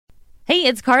Hey,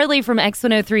 it's Carly from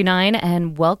X1039,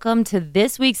 and welcome to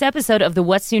this week's episode of the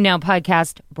What's New Now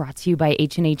podcast, brought to you by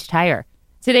H&H Tire.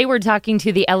 Today, we're talking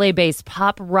to the LA-based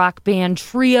pop rock band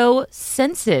trio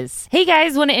Senses. Hey,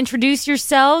 guys, want to introduce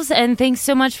yourselves, and thanks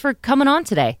so much for coming on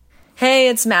today. Hey,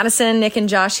 it's Madison, Nick, and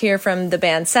Josh here from the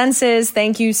band Senses.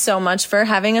 Thank you so much for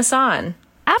having us on.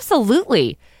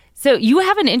 Absolutely. So you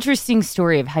have an interesting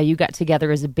story of how you got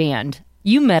together as a band.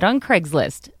 You met on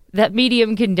Craigslist. That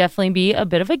medium can definitely be a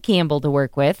bit of a gamble to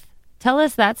work with. Tell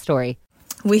us that story.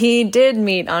 We did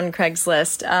meet on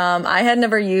Craigslist. I had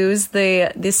never used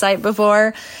the site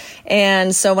before,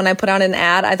 and so when I put out an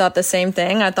ad, I thought the same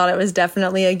thing. I thought it was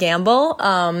definitely a gamble,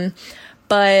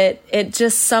 but it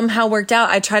just somehow worked out.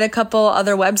 I tried a couple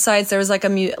other websites. There was like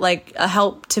a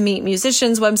help to meet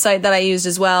musicians website that I used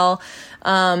as well.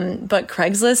 But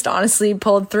Craigslist honestly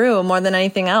pulled through more than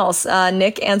anything else.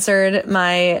 Nick answered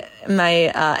my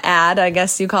ad, I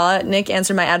guess you call it. Nick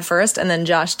answered my ad first, and then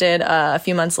Josh did a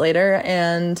few months later.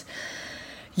 And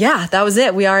yeah, that was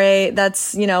it. We're a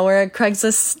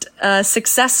Craigslist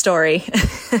success story.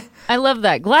 I love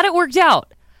that. Glad it worked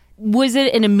out. Was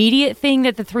it an immediate thing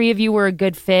that the three of you were a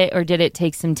good fit, or did it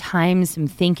take some time, some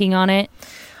thinking on it?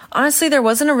 Honestly, there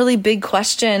wasn't a really big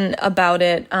question about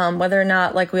it, whether or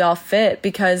not we all fit,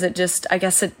 because it just,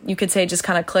 you could say, just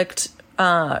kind of clicked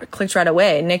right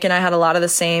away. Nick and I had a lot of the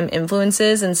same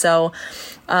influences, and so,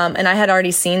 and I had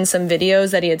already seen some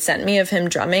videos that he had sent me of him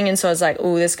drumming, and so I was like,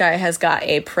 ooh, this guy has got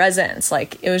a presence.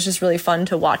 It was just really fun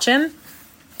to watch him.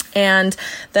 And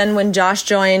then when Josh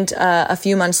joined a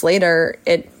few months later,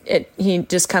 he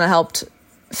just kind of helped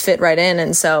fit right in,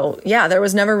 and so yeah, there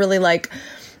was never really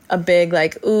a big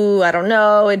ooh, I don't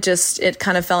know. It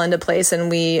kind of fell into place, and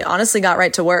we honestly got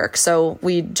right to work. So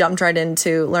we jumped right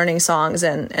into learning songs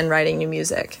and writing new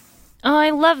music. Oh,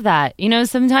 I love that.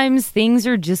 Sometimes things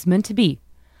are just meant to be.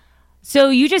 So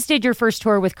you just did your first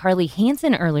tour with Carly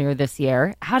Hansen earlier this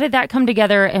year. How did that come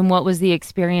together, and what was the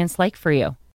experience like for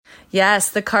you?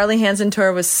 Yes, the Carly Hansen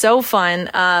tour was so fun.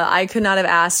 I could not have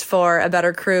asked for a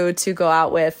better crew to go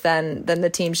out with than the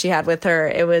team she had with her.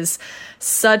 It was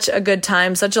such a good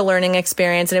time, such a learning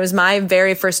experience. And it was my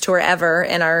very first tour ever,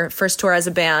 and our first tour as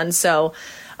a band. So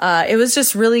it was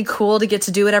just really cool to get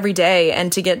to do it every day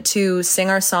and to get to sing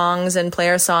our songs and play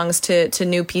our songs to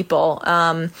new people.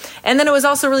 And then it was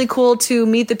also really cool to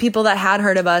meet the people that had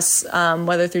heard of us,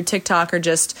 whether through TikTok or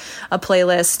just a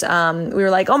playlist. We were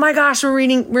like, oh my gosh,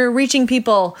 we're reaching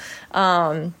people.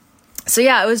 So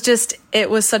yeah, it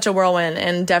was such a whirlwind,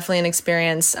 and definitely an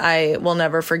experience I will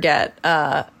never forget.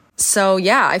 So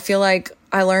yeah, I feel like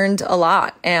I learned a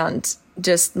lot, and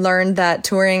just learned that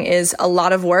touring is a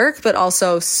lot of work, but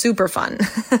also super fun.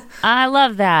 I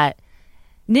love that.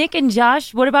 Nick and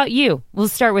Josh, what about you? We'll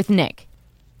start with Nick.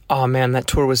 Oh man, that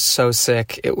tour was so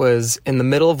sick. It was in the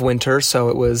middle of winter, so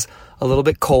it was a little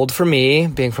bit cold for me,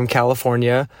 being from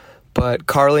California. But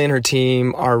Carly and her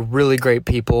team are really great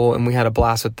people, and we had a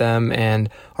blast with them and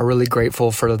are really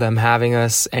grateful for them having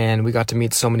us. And we got to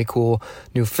meet so many cool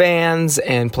new fans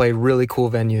and play really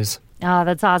cool venues. Oh,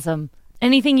 that's awesome.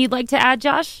 Anything you'd like to add,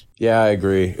 Josh? Yeah, I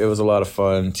agree. It was a lot of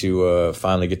fun to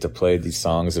finally get to play these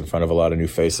songs in front of a lot of new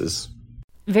faces.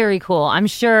 Very cool. I'm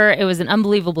sure it was an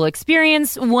unbelievable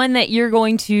experience, one that you're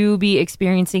going to be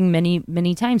experiencing many,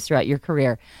 many times throughout your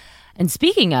career. And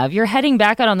speaking of, you're heading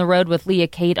back out on the road with Leah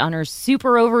Kate on her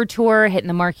Super Over tour, hitting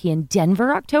the marquee in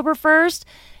Denver October 1st.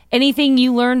 Anything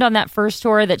you learned on that first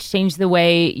tour that's changed the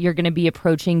way you're going to be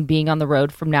approaching being on the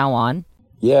road from now on?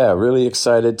 Yeah, really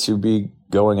excited to be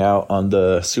going out on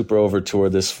the Super Over tour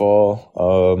this fall.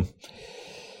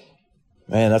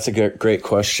 Man, that's a great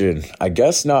question. I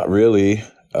guess not really,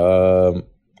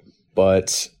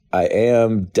 but I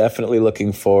am definitely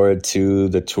looking forward to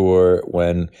the tour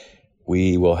when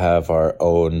we will have our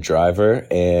own driver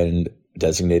and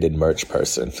designated merch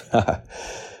person,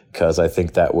 because I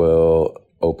think that will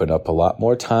open up a lot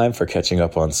more time for catching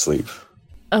up on sleep.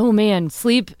 Oh man,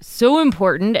 sleep, so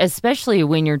important, especially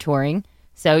when you're touring.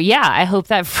 So yeah, I hope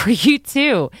that for you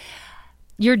too.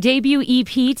 Your debut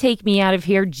EP, Take Me Out of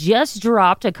Here, just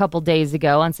dropped a couple days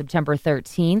ago on September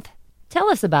 13th. Tell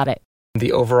us about it.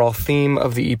 The overall theme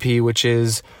of the EP, which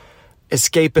is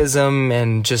escapism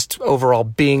and just overall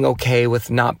being okay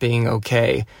with not being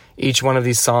okay. Each one of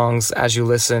these songs, as you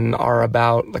listen, are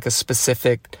about a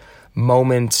specific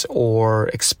moment or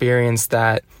experience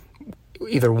that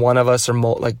either one of us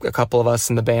or a couple of us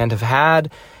in the band have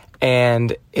had.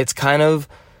 And it's kind of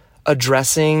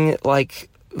addressing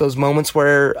those moments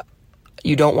where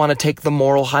you don't want to take the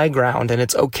moral high ground, and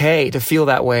it's okay to feel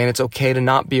that way, and it's okay to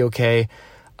not be okay.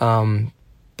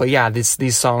 But yeah,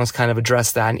 these songs kind of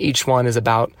address that, and each one is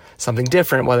about something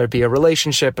different, whether it be a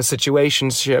relationship, a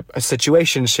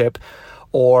situationship,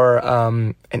 or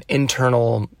an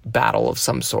internal battle of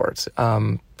some sort.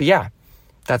 But yeah,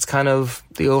 that's kind of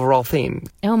the overall theme.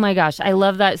 Oh my gosh, I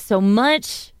love that so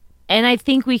much. And I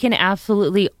think we can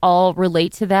absolutely all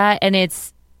relate to that. And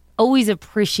it's always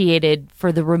appreciated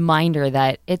for the reminder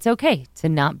that it's okay to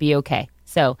not be okay.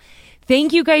 So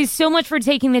thank you guys so much for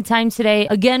taking the time today.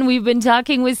 Again, we've been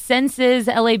talking with Senses,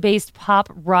 LA-based pop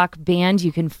rock band.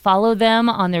 You can follow them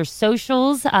on their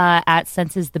socials at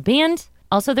Senses the Band.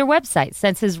 Also their website,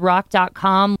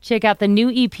 sensesrock.com. Check out the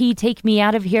new EP, Take Me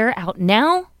Out of Here, out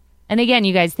now. And again,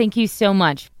 you guys, thank you so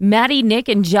much. Maddie, Nick,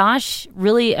 and Josh,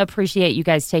 really appreciate you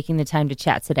guys taking the time to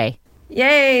chat today.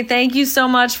 Yay, thank you so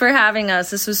much for having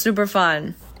us. This was super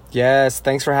fun. Yes,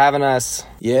 thanks for having us.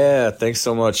 Yeah, thanks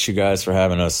so much, you guys, for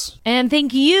having us. And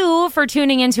thank you for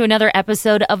tuning into another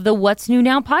episode of the What's New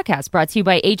Now podcast, brought to you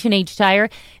by H&H Tire.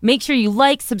 Make sure you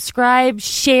like, subscribe,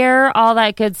 share, all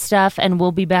that good stuff, and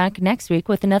we'll be back next week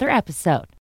with another episode.